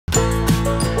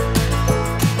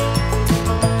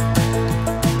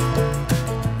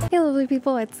lovely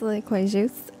people, it's Lilikoi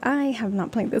juice. I have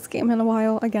not played this game in a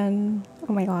while again.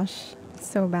 Oh my gosh,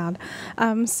 so bad.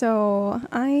 So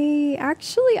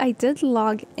I did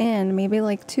log in maybe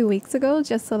like 2 weeks ago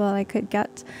just so that I could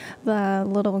get the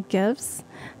little gifts.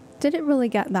 Didn't really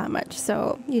get that much,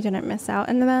 so you didn't miss out.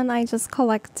 And then I just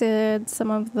collected some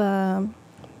of the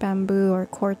bamboo or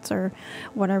quartz or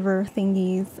whatever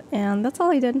thingies, and that's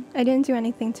all I did. I didn't do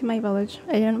anything to my village.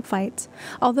 I didn't fight,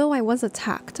 although I was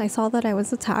attacked. I saw that I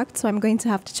was attacked, so I'm going to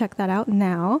have to check that out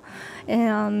now,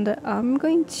 and I'm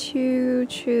going to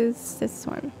choose this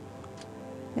one.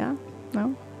 Yeah,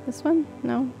 no, this one,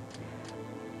 no,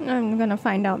 I'm gonna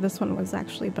find out. This one was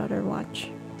actually better. Watch.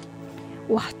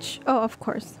 Oh, of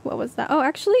course. What was that? Oh,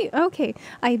 actually, okay,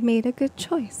 I made a good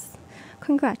choice.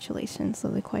 Congratulations,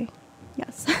 Lilikoi.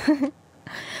 Yes.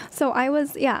 So I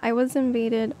was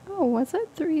invaded. Oh, was it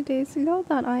 3 days ago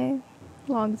that I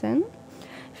logged in?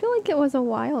 I feel like it was a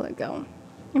while ago.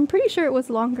 I'm pretty sure it was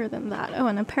longer than that. Oh,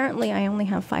 and apparently I only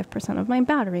have 5% of my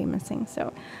battery missing,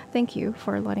 so thank you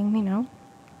for letting me know.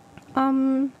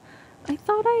 I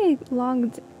thought I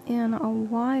logged in a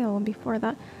while before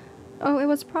that. Oh, it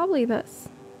was probably this.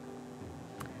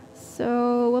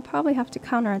 So we'll probably have to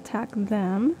counterattack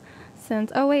them.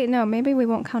 Since, oh wait, no, maybe we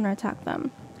won't counterattack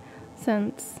them.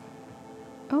 Since,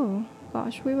 oh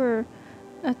gosh, we were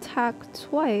attacked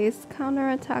twice.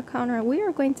 Counterattack, we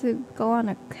are going to go on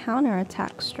a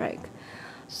counterattack strike.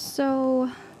 So,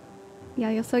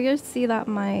 yeah, so you'll see that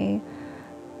my,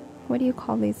 what do you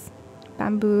call these?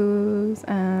 Bamboos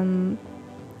and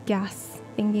gas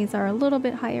thingies are a little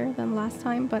bit higher than last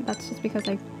time, but that's just because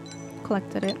I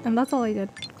collected it, and that's all I did.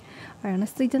 I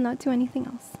honestly did not do anything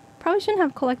else. Probably shouldn't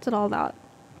have collected all that.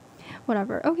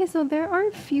 Whatever. Okay, so there are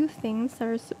a few things that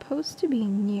are supposed to be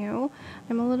new.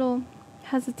 I'm a little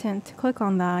hesitant to click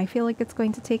on that. I feel like it's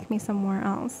going to take me somewhere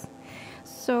else.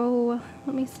 So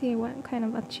let me see what kind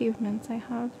of achievements I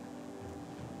have.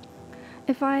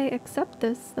 If I accept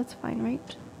this, that's fine,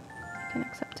 right? I can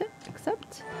accept it.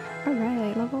 Accept.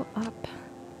 Alright, level up.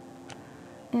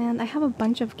 And I have a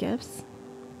bunch of gifts.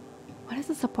 What is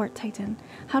a support titan?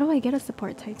 How do I get a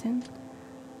support titan?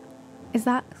 Is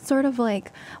that sort of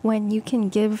like when you can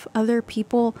give other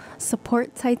people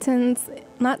support titans,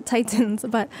 not titans,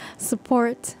 but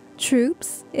support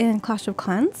troops in Clash of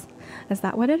Clans? Is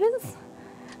that what it is?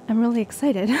 I'm really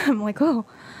excited. I'm like, oh,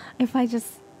 if I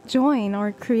just join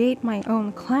or create my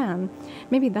own clan,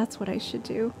 maybe that's what I should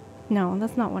do. No,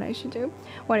 that's not what I should do.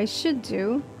 What I should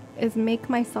do is make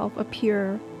myself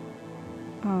appear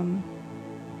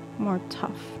more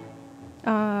tough.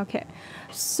 Okay,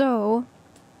 so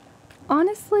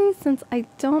honestly, since I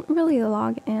don't really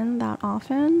log in that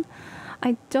often,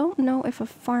 I don't know if a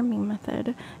farming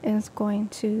method is going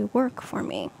to work for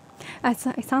me. I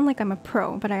sound like I'm a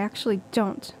pro, but I actually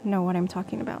don't know what I'm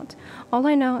talking about. All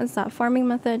I know is that farming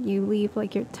method, you leave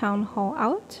like your town hall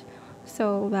out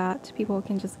so that people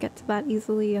can just get to that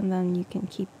easily, and then you can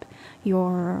keep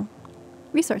your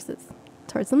resources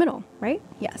towards the middle, right?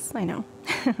 Yes, I know.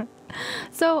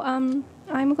 So,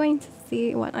 I'm going to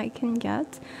see what I can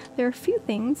get. There are a few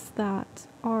things that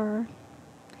are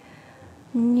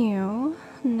new.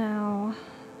 Now,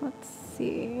 let's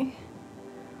see.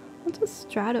 What's a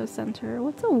Strato Center?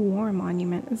 What's a War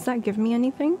Monument? Does that give me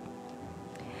anything?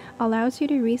 Allows you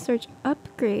to research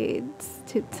upgrades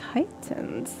to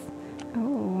Titans.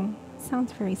 Oh,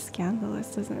 sounds very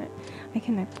scandalous, doesn't it? I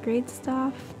can upgrade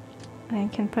stuff. I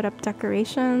can put up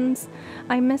decorations.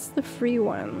 I missed the free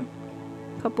one.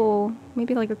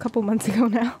 Maybe like a couple months ago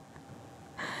now.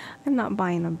 I'm not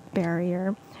buying a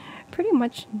barrier. Pretty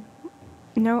much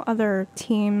no other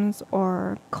teams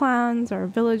or clans or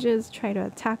villages try to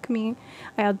attack me.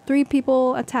 I had 3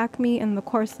 people attack me in the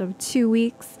course of 2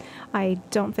 weeks. I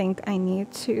don't think I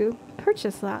need to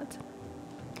purchase that.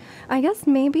 I guess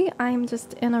maybe I'm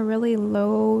just in a really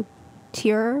low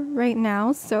tier right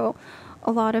now, so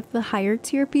a lot of the higher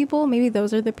tier people, maybe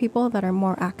those are the people that are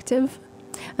more active.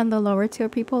 And the lower tier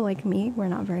people like me, we're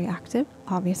not very active,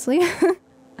 obviously.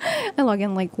 I log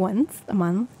in like once a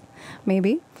month,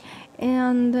 maybe.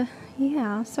 And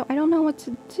yeah, so I don't know what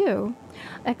to do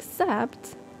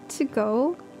except to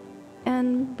go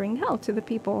and bring hell to the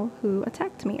people who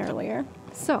attacked me earlier.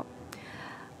 So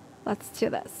let's do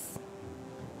this.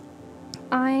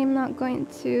 I'm not going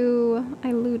to...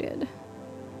 I looted.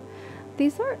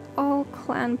 These are all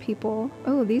clan people.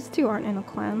 Oh, these 2 aren't in a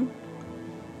clan.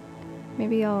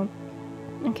 Maybe I'll...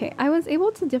 Okay, I was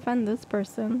able to defend this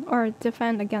person, or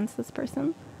defend against this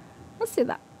person. Let's do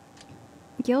that.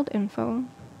 Guild info.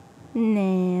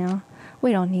 Nah,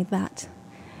 we don't need that.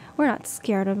 We're not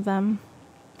scared of them.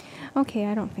 Okay,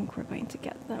 I don't think we're going to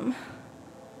get them.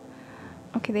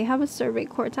 Okay, they have a survey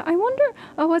core attack. I wonder...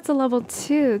 Oh, it's a level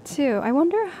 2, too. I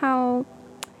wonder how...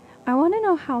 I want to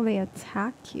know how they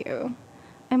attack you.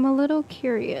 I'm a little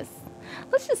curious.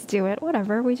 Let's just do it.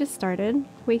 Whatever. We just started.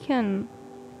 We can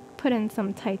put in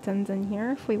some titans in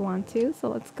here if we want to. So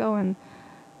let's go and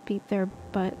beat their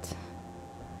butt.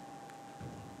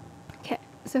 Okay.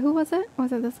 So who was it?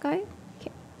 Was it this guy?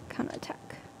 Okay.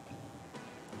 Counterattack.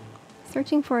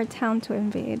 Searching for a town to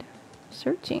invade.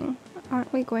 Searching.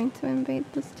 Aren't we going to invade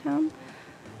this town?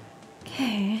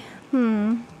 Okay.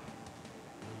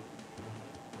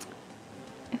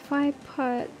 If I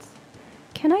put...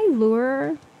 Can I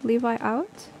lure Levi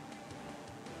out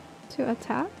to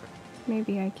attack?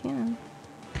 Maybe I can.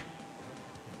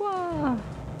 Whoa!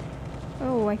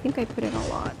 Oh, I think I put in a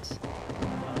lot.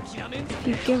 If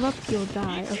you give up, you'll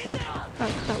die. Okay.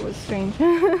 That was strange.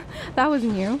 That was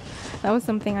new. That was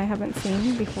something I haven't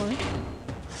seen before.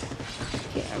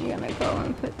 Okay, I'm gonna go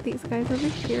and put these guys over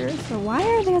here. So why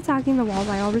are they attacking the walls?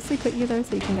 I obviously put you there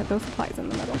so you can get those supplies in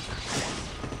the middle.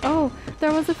 Oh,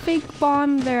 there was a fake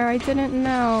bomb there. I didn't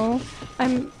know.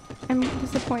 I'm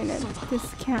disappointed.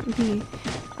 This can't be.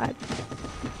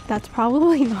 That's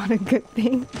probably not a good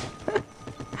thing.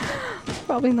 It's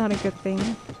probably not a good thing.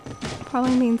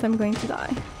 Probably means I'm going to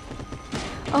die.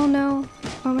 Oh no.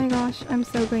 Oh my gosh, I'm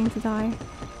so going to die.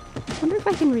 I wonder if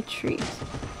I can retreat.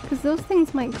 Because those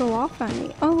things might go off on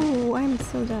me. Oh, I'm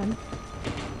so dead.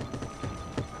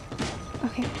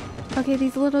 Okay. Okay,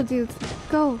 these little dudes.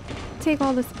 Go. Take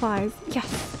all the supplies.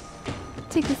 Yes.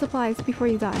 Take the supplies before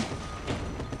you die.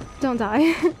 Don't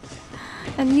die.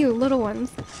 And you, little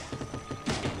ones.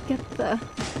 Get the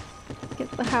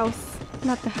house.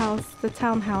 Not the house, the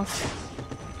townhouse.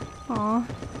 Aw.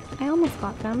 I almost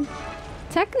got them.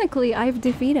 Technically, I've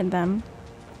defeated them.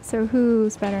 So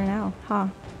who's better now? Huh.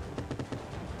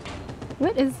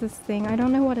 What is this thing? I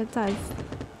don't know what it does.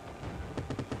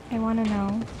 I want to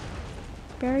know.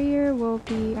 Barrier will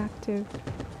be active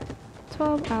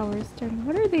 12 hours.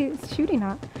 What are they shooting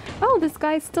at? Oh, this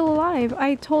guy's still alive.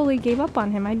 I totally gave up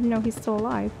on him. I didn't know he's still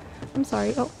alive. I'm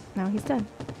sorry. Oh, now he's dead.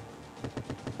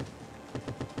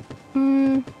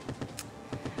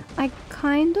 I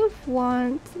kind of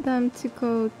want them to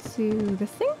go to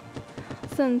this thing,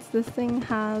 since this thing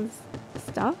has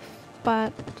stuff,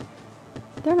 but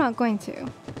they're not going to.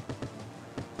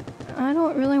 I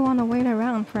don't really want to wait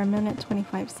around for a minute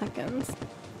 25 seconds.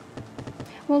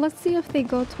 Well, let's see if they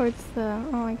go towards the...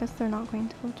 Oh, I guess they're not going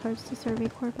to go towards the Survey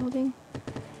Corps building.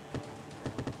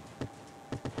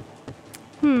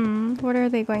 What are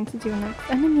they going to do next?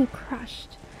 Enemy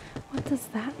crushed. What does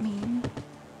that mean?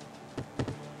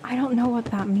 I don't know what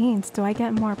that means. Do I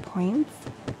get more points?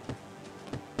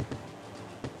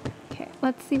 Okay,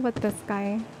 let's see what this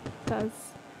guy does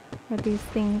with these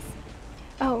things.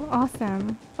 Oh,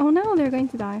 awesome. Oh no, they're going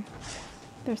to die.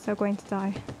 They're so going to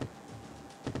die.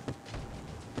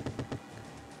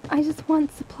 I just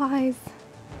want supplies.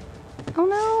 Oh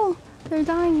no! They're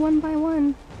dying one by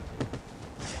one.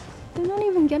 They're not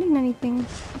even getting anything.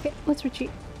 Okay, let's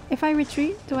retreat. If I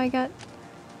retreat, do I get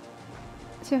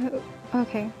to...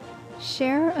 Okay.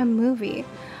 Share a movie.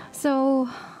 So,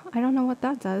 I don't know what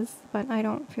that does, but I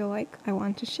don't feel like I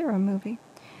want to share a movie.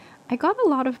 I got a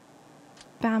lot of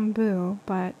bamboo,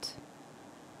 but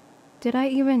did I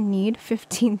even need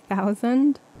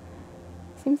 15,000?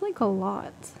 Seems like a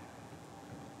lot.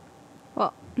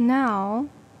 Well, now,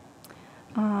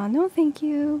 no thank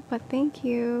you, but thank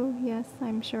you. Yes,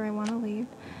 I'm sure I want to leave.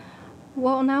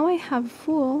 Well, now I have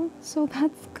full, so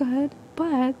that's good,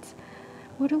 but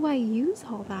what do I use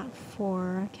all that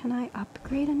for? Can I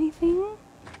upgrade anything?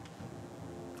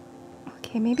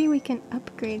 Okay, maybe we can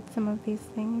upgrade some of these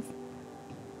things.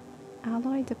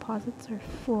 Alloy deposits are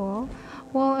full.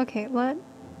 Well, okay,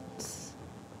 let's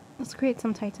create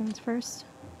some titans first.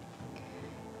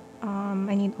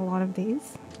 I need a lot of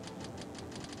these.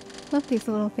 Love these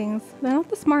little things. They're not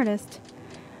the smartest,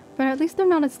 but at least they're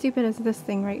not as stupid as this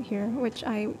thing right here, which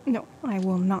no, I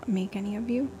will not make any of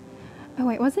you. Oh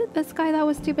wait, was it this guy that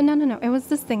was stupid? No, it was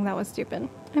this thing that was stupid.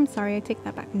 I'm sorry, I take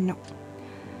that back. No.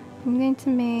 I'm going to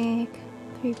make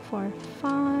 3, 4,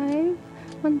 5.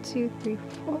 1, 2, 3,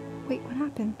 4. Wait, what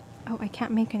happened? Oh, I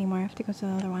can't make anymore. I have to go to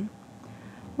the other one.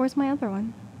 Where's my other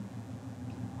one?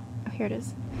 Oh, here it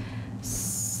is.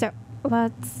 So,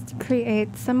 let's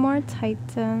create some more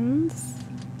titans.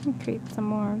 Create some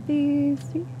more of these.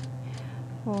 3,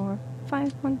 4,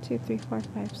 5. 1, 2, 3, 4,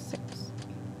 5, 6.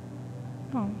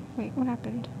 Oh, wait, what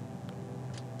happened?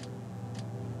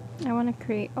 I want to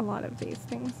create a lot of these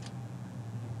things.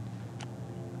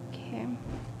 Okay.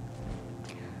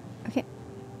 Okay.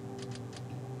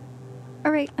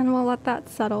 Alright, and we'll let that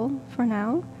settle for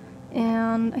now.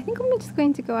 And I think I'm just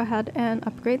going to go ahead and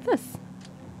upgrade this.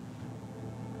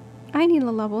 I need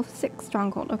a level 6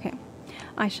 stronghold. Okay,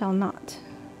 I shall not,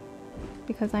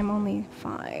 because I'm only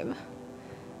 5.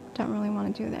 Don't really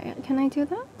want to do that yet. Can I do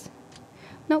that?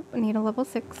 Nope, I need a level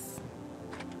 6.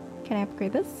 Can I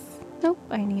upgrade this? Nope,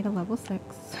 I need a level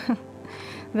 6.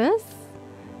 This?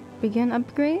 Begin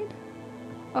upgrade?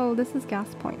 Oh, this is gas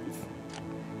points.